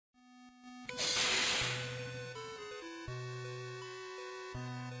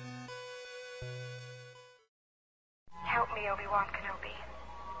me, Obi-Wan Kenobi.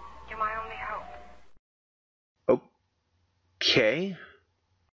 You're my only hope. Okay.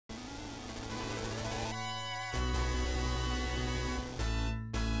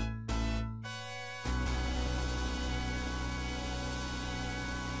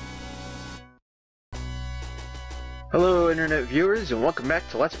 Hello internet viewers, and welcome back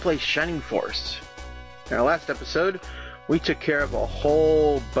to Let's Play Shining Force. In our last episode, we took care of a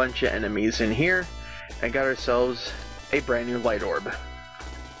whole bunch of enemies in here, and got ourselves a brand new light orb.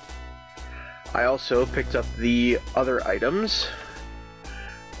 I also picked up the other items,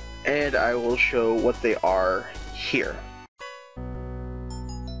 and I will show what they are here.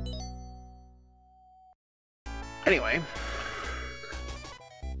 Anyway.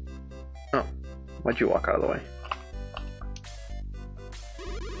 Oh, why'd you walk out of the way?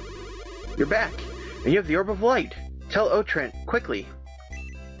 You're back, and you have the Orb of Light. Tell Otrant, quickly.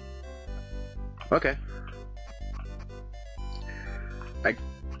 Okay. I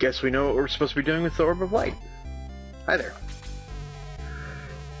guess we know what we're supposed to be doing with the Orb of Light. Hi there.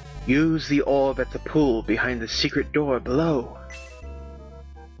 Use the orb at the pool behind the secret door below.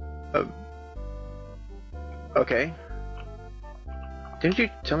 Okay. Didn't you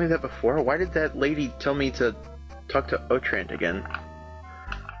tell me that before? Why did that lady tell me to talk to Otrant again?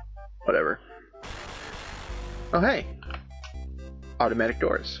 Whatever. Oh, hey. Automatic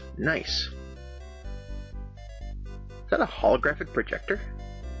doors. Nice. Is that a holographic projector?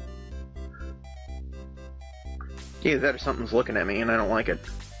 Either that or something's looking at me and I don't like it.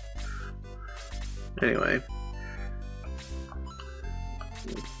 Anyway.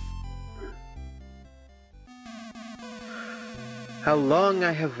 How long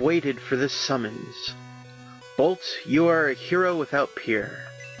I have waited for this summons. Bolt, you are a hero without peer.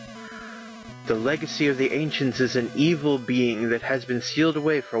 The legacy of the ancients is an evil being that has been sealed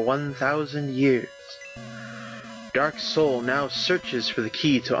away for 1,000 years. Darksol now searches for the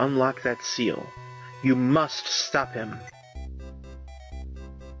key to unlock that seal. You must stop him.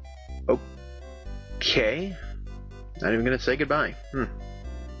 Okay. Not even gonna say goodbye.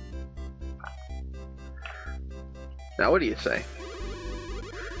 Now what do you say?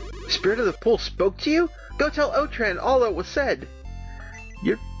 The spirit of the pool spoke to you? Go tell Otrant all that was said.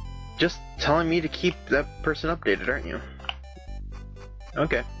 You're just telling me to keep that person updated, aren't you?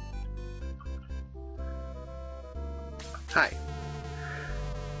 Okay. Hi.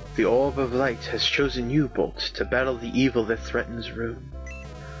 The Orb of Light has chosen you, Bolt, to battle the evil that threatens Rune.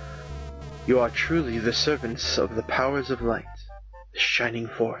 You are truly the servants of the powers of light, the Shining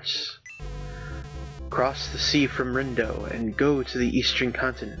Force. Cross the sea from Rindo and go to the Eastern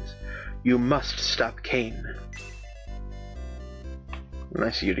Continent. You must stop Cain.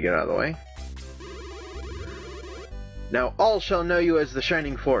 Nice of you to get out of the way. Now all shall know you as the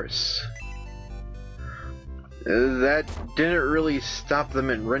Shining Force. That didn't really stop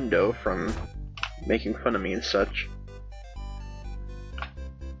them in Rindo from making fun of me and such.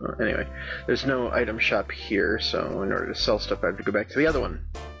 Well, anyway, there's no item shop here, so in order to sell stuff I have to go back to the other one.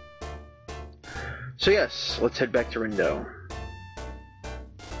 So yes, let's head back to Rindo.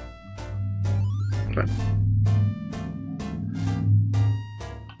 Come on.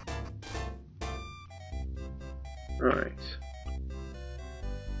 Alright.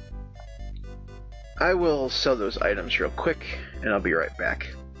 I will sell those items real quick, and I'll be right back.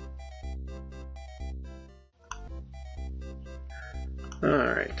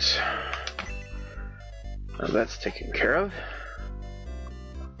 Alright. Now that's taken care of.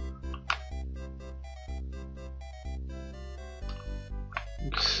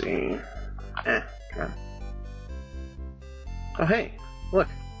 Let's see. Come on. Oh hey, look.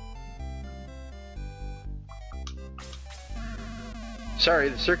 Sorry,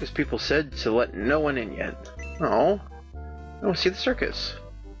 the circus people said to let no one in yet. Oh, I don't see the circus.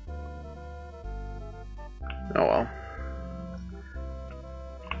 Oh well.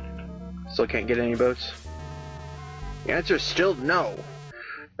 Still can't get any boats? The answer is still no.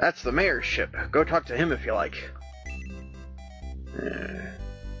 That's the mayor's ship. Go talk to him if you like.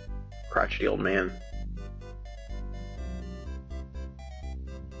 Crotchety old man.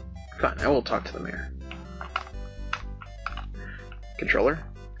 Fine, I will talk to the mayor. Controller,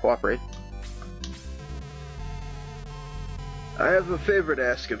 cooperate. I have a favor to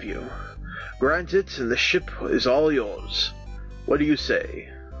ask of you. Grant it, and the ship is all yours. What do you say?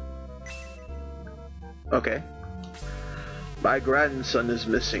 Okay. My grandson is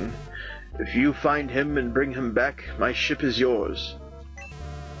missing. If you find him and bring him back, my ship is yours.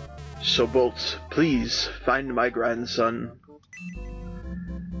 So Bolt, please find my grandson.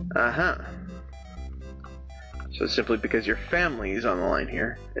 Uh-huh. So simply because your family is on the line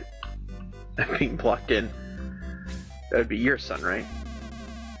here, I'm being blocked in. That would be your son, right?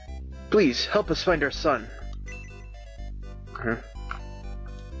 Please, help us find our son.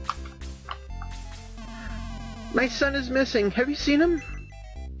 My son is missing. Have you seen him?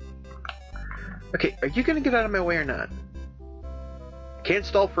 Okay, are you gonna get out of my way or not? Can't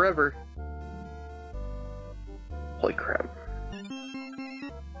stall forever. Holy crap.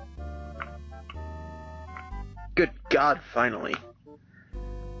 Good God, finally.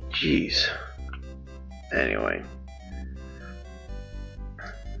 Jeez. Anyway.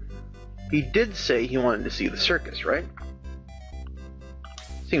 He did say he wanted to see the circus, right?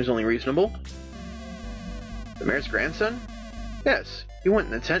 Seems only reasonable. The mayor's grandson? Yes, he went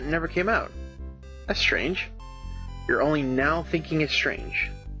in the tent and never came out. That's strange. You're only now thinking it's strange.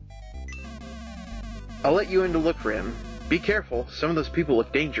 I'll let you in to look for him. Be careful, some of those people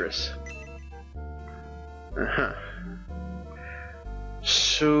look dangerous.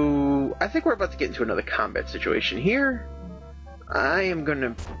 So, I think we're about to get into another combat situation here. I am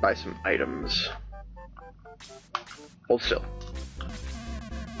gonna buy some items. Hold still.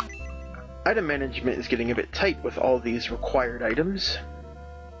 Item management is getting a bit tight with all these required items.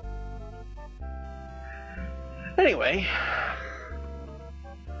 Anyway,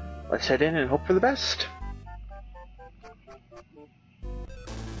 let's head in and hope for the best.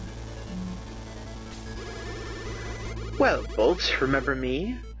 Well, Bolt, remember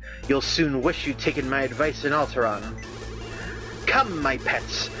me? You'll soon wish you'd taken my advice in Alteron. Come, my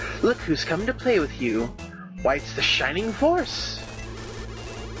pets, look who's come to play with you. Why, it's the Shining Force!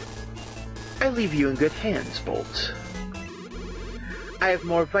 I leave you in good hands, Bolt. I have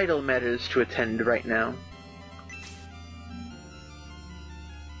more vital matters to attend right now.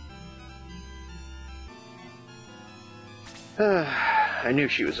 I knew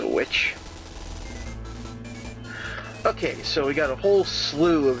she was a witch. Okay, so we got a whole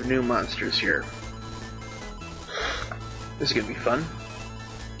slew of new monsters here. This is gonna be fun.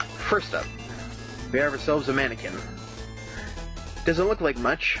 First up, we have ourselves a mannequin. Doesn't look like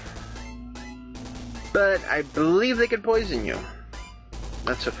much, but I believe they can poison you.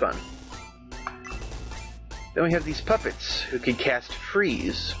 Not so fun. Then we have these puppets who can cast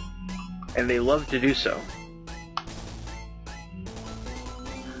freeze, and they love to do so.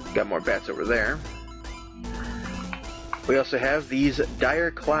 Got more bats over there. We also have these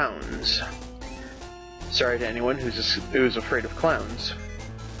dire clowns. Sorry to anyone who's afraid of clowns,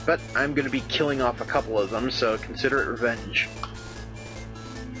 but I'm going to be killing off a couple of them, so consider it revenge.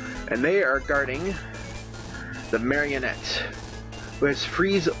 And they are guarding the Marionette, who has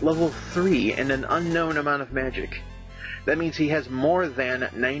freeze level 3 and an unknown amount of magic. That means he has more than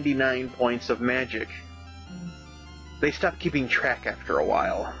 99 points of magic. They stopped keeping track after a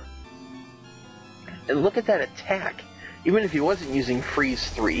while. And look at that attack! Even if he wasn't using freeze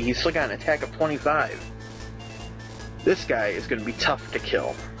 3, he's still got an attack of 25. This guy is going to be tough to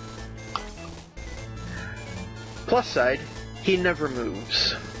kill. Plus side, he never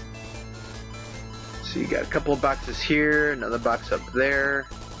moves. So you got a couple of boxes here, another box up there.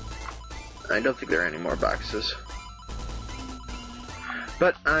 I don't think there are any more boxes.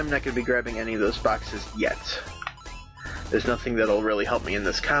 But I'm not going to be grabbing any of those boxes yet. There's nothing that'll really help me in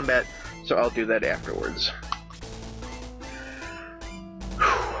this combat, so I'll do that afterwards.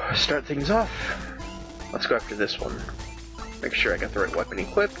 Start things off. Let's go after this one. Make sure I got the right weapon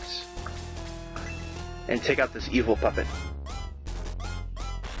equipped. And take out this evil puppet.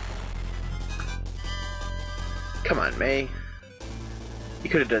 Come on, May. You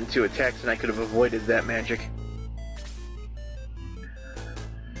could have done 2 attacks and I could have avoided that magic.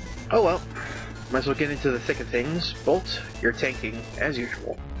 Oh well. Might as well get into the thick of things. Bolt, you're tanking, as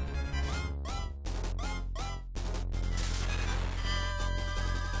usual.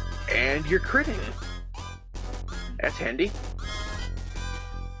 And you're critting. That's handy.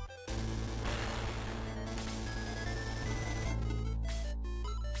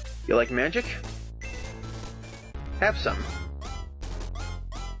 You like magic? Have some.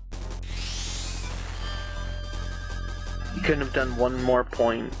 You couldn't have done one more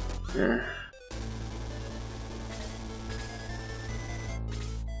point.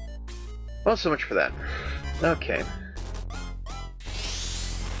 Well, so much for that. Okay.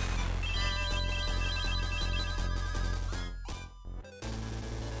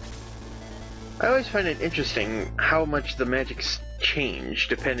 I always find it interesting how much the magics change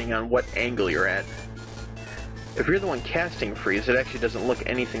depending on what angle you're at. If you're the one casting freeze, it actually doesn't look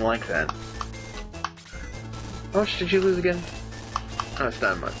anything like that. How much did you lose again? Oh, it's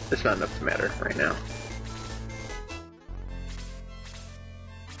not much. It's not enough to matter right now.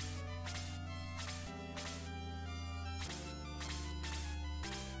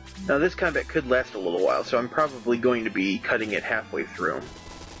 Now this combat could last a little while, so I'm probably going to be cutting it halfway through.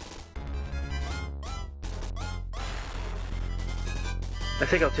 I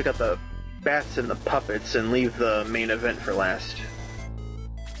think I'll take out the bats and the puppets and leave the main event for last.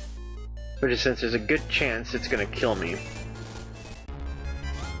 Especially since there's a good chance it's gonna kill me.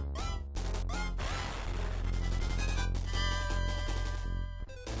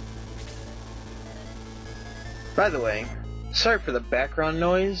 By the way, sorry for the background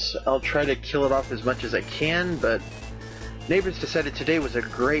noise. I'll try to kill it off as much as I can, but neighbors decided today was a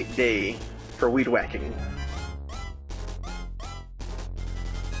great day for weed whacking.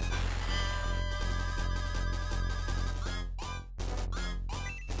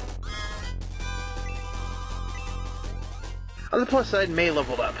 On the plus side, May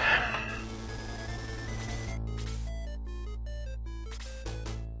leveled up.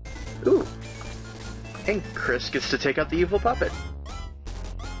 Ooh. And Chris gets to take out the evil puppet.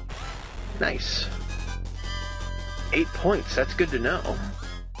 Nice. 8 points, that's good to know.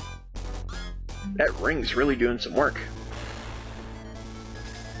 That ring's really doing some work.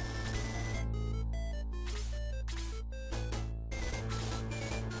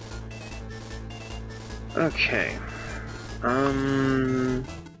 Okay.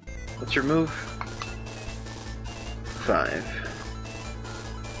 What's your move? 5.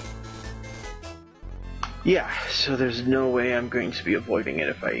 Yeah, so there's no way I'm going to be avoiding it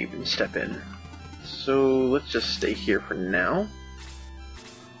if I even step in. So let's just stay here for now.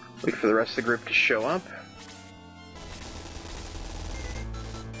 Wait for the rest of the group to show up.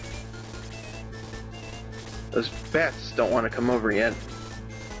 Those bats don't want to come over yet.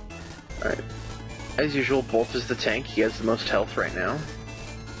 Alright. As usual, Bolt is the tank. He has the most health right now.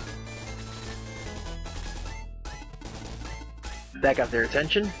 That got their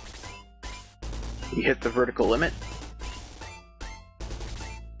attention. You hit the vertical limit.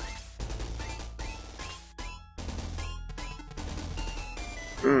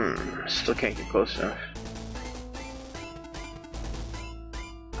 Still can't get close enough.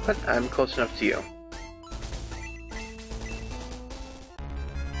 But I'm close enough to you.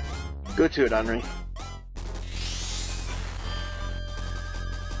 Go to it, Henri.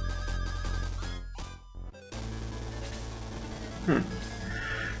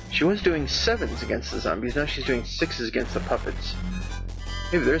 She was doing 7s against the zombies, now she's doing 6s against the puppets.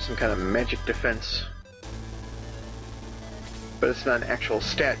 Maybe there's some kind of magic defense. But it's not an actual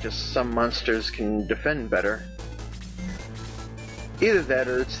stat, just some monsters can defend better. Either that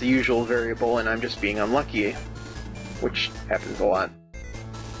or it's the usual variable and I'm just being unlucky, which happens a lot.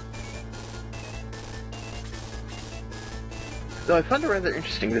 Though I found it rather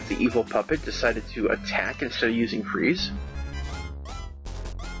interesting that the evil puppet decided to attack instead of using freeze.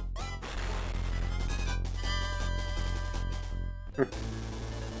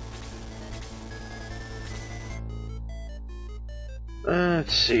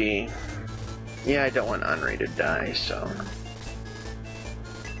 Let's see. Yeah, I don't want Henri to die, so...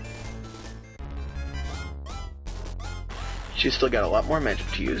 She's still got a lot more magic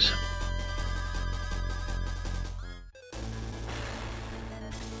to use.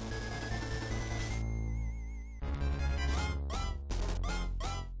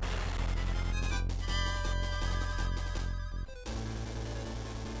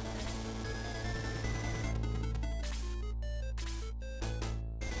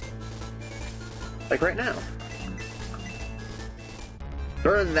 Like right now.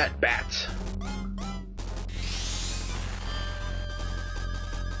 Burn that bat!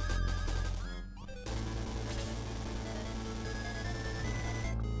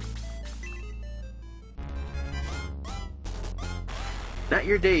 Not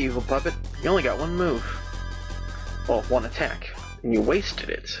your day, evil puppet. You only got one move. Well, one attack. And you wasted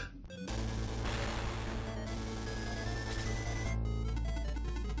it.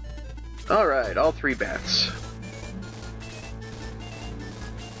 Alright, all 3 bats.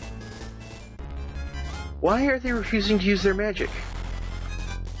 Why are they refusing to use their magic?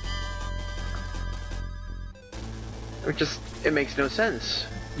 It makes no sense.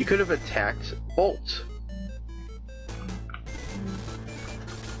 You could have attacked Bolt.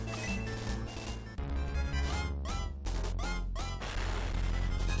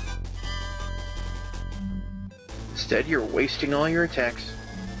 Instead, you're wasting all your attacks.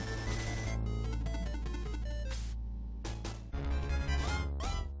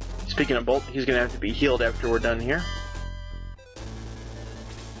 Speaking of Bolt, he's going to have to be healed after we're done here.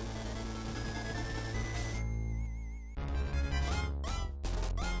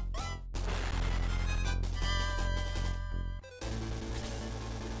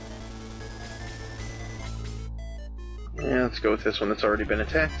 Yeah, let's go with this one that's already been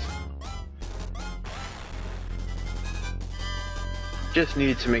attacked. Just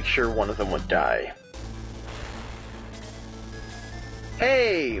needed to make sure one of them would die.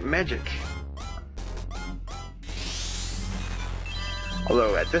 Hey, magic!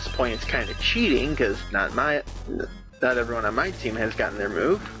 Although at this point it's kind of cheating, because not everyone on my team has gotten their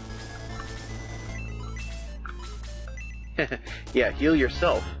move. Yeah, heal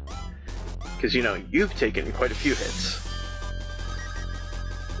yourself. Because, you know, you've taken quite a few hits.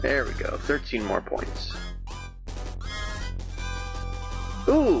 There we go, 13 more points.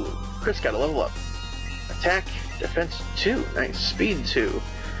 Ooh, Chris got a level up. Attack, defense 2, nice, speed 2.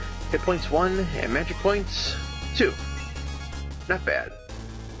 Hit points 1, and magic points 2. Not bad.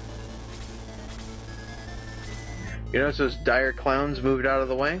 You notice those dire clowns moved out of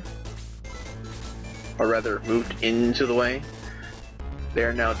the way? Or rather, moved into the way? They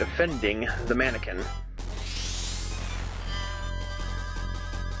are now defending the mannequin.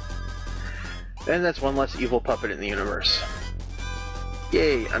 And that's one less evil puppet in the universe.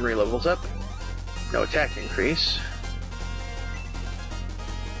 Yay, Henri levels up. No attack increase.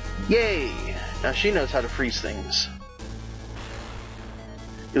 Yay! Now she knows how to freeze things.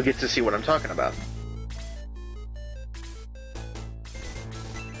 You'll get to see what I'm talking about.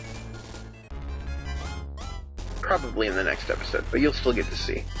 Probably in the next episode, but you'll still get to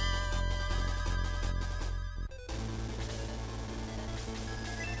see.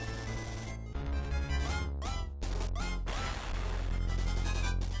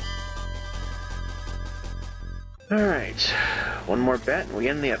 Alright, one more bet and we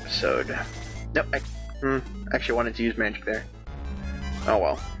end the episode. Nope, actually wanted to use magic there. Oh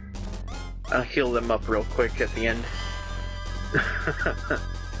well. I'll heal them up real quick at the end.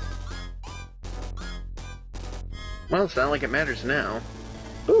 Well, it's not like it matters now.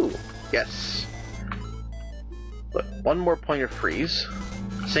 Ooh, yes. Look, one more point of freeze.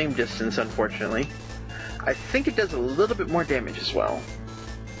 Same distance, unfortunately. I think it does a little bit more damage as well.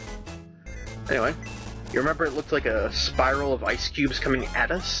 Anyway, you remember it looked like a spiral of ice cubes coming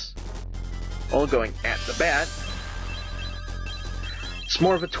at us? All going at the bat. It's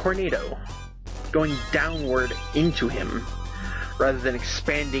more of a tornado, going downward into him, rather than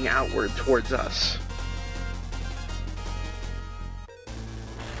expanding outward towards us.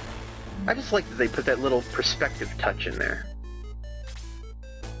 I just like that they put that little perspective touch in there.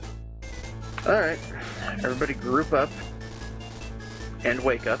 Alright, everybody group up and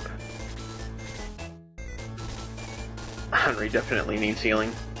wake up. Henri definitely needs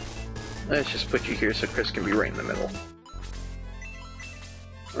healing. Let's just put you here so Chris can be right in the middle.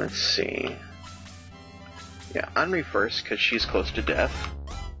 Let's see. Yeah, Henri first, because she's close to death.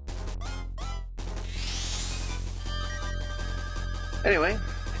 Anyway,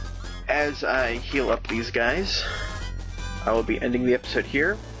 as I heal up these guys, I will be ending the episode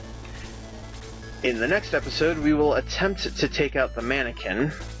here. In the next episode, we will attempt to take out the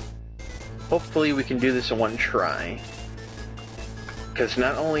mannequin. Hopefully we can do this in one try. Because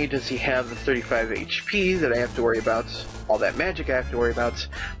not only does he have the 35 HP that I have to worry about, all that magic I have to worry about,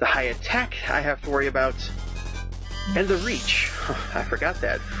 the high attack I have to worry about, and the reach. I forgot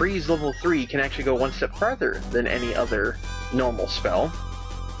that. Freeze level 3 can actually go one step farther than any other normal spell.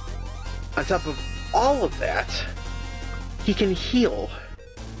 On top of all of that, he can heal.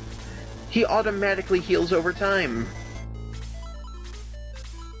 He automatically heals over time.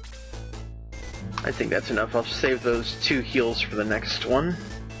 I think that's enough. I'll save those 2 heals for the next one.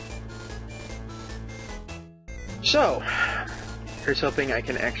 So, here's hoping I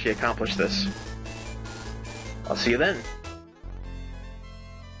can actually accomplish this. I'll see you then.